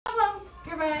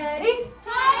ready? 25.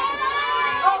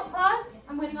 Oh, pause.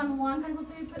 I'm waiting on one pencil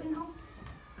to be put in home.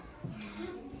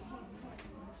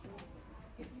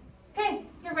 Okay,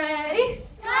 you ready?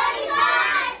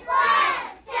 25 plus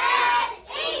 10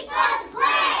 equals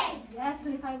blank. Yes,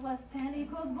 25 plus 10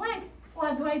 equals blank.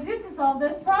 What do I do to solve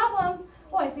this problem?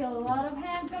 Oh, I see a lot of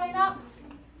hands going up.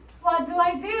 What do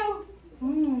I do?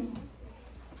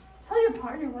 Tell your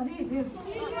partner, what do you do?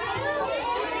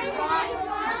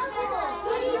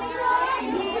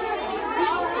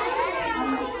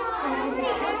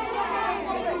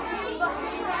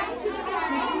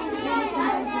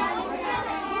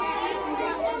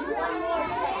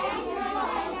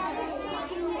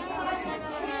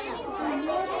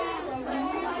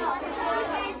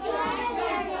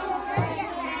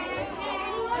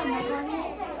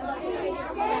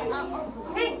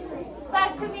 Okay,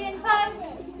 back to me in 5,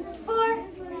 4,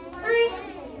 3,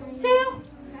 2,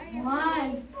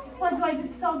 1. What do I do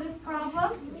to solve this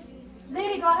problem?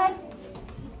 Zadie, go ahead.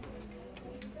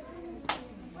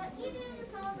 What you do to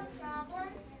solve the problem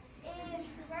is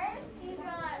first you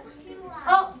draw 2 lines.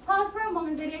 Oh, pause for a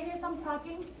moment, Zadie. I hear some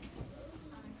talking.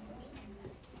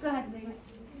 Go ahead, Zadie.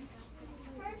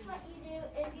 First what you do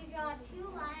is you draw 2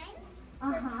 lines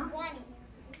Uh-huh. for 20.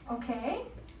 Okay.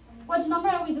 Which number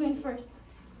are we doing first?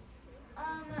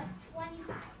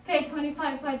 25. Okay,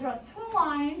 25. So I draw 2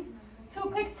 lines, 2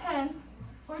 quick tens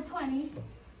for 20.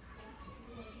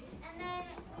 And then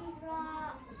we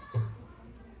draw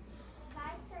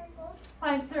 5 circles.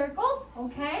 5 circles.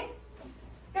 Okay.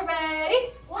 You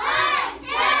ready? 1, 2,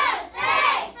 3,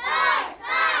 4,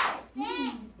 5, 6.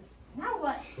 Now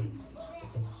what?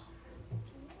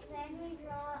 Then we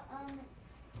draw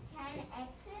 10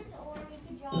 X's, or we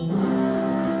could draw.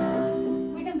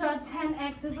 We can draw 10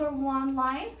 X's or 1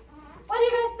 line. What do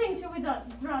you guys think? Should we draw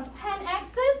 10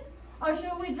 X's or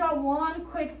should we draw 1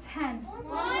 quick 10? 1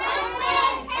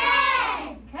 quick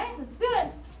 10. Okay, let's do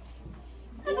it.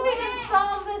 So we can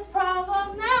solve this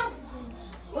problem now.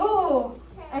 Ooh,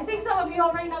 I think some of you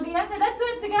already know the answer. Let's do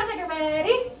it together. Get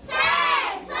ready?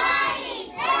 10,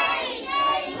 20, 30,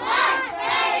 31,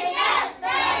 32,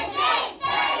 33,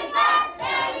 34,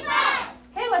 35.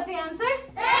 Okay, what's the answer?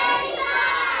 35.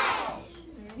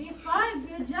 35,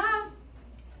 good job.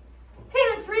 Okay,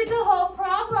 let's read the whole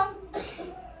problem.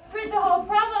 Let's read the whole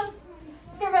problem.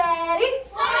 Get ready?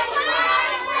 25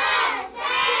 plus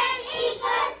 10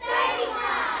 equals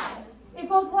 35.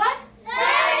 Equals what?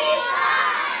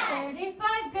 35.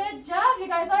 35, good job. You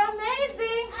guys are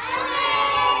amazing.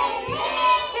 Amazing.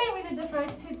 Okay, we did the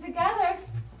first 2 together.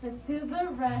 Let's do the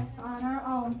rest on our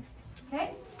own.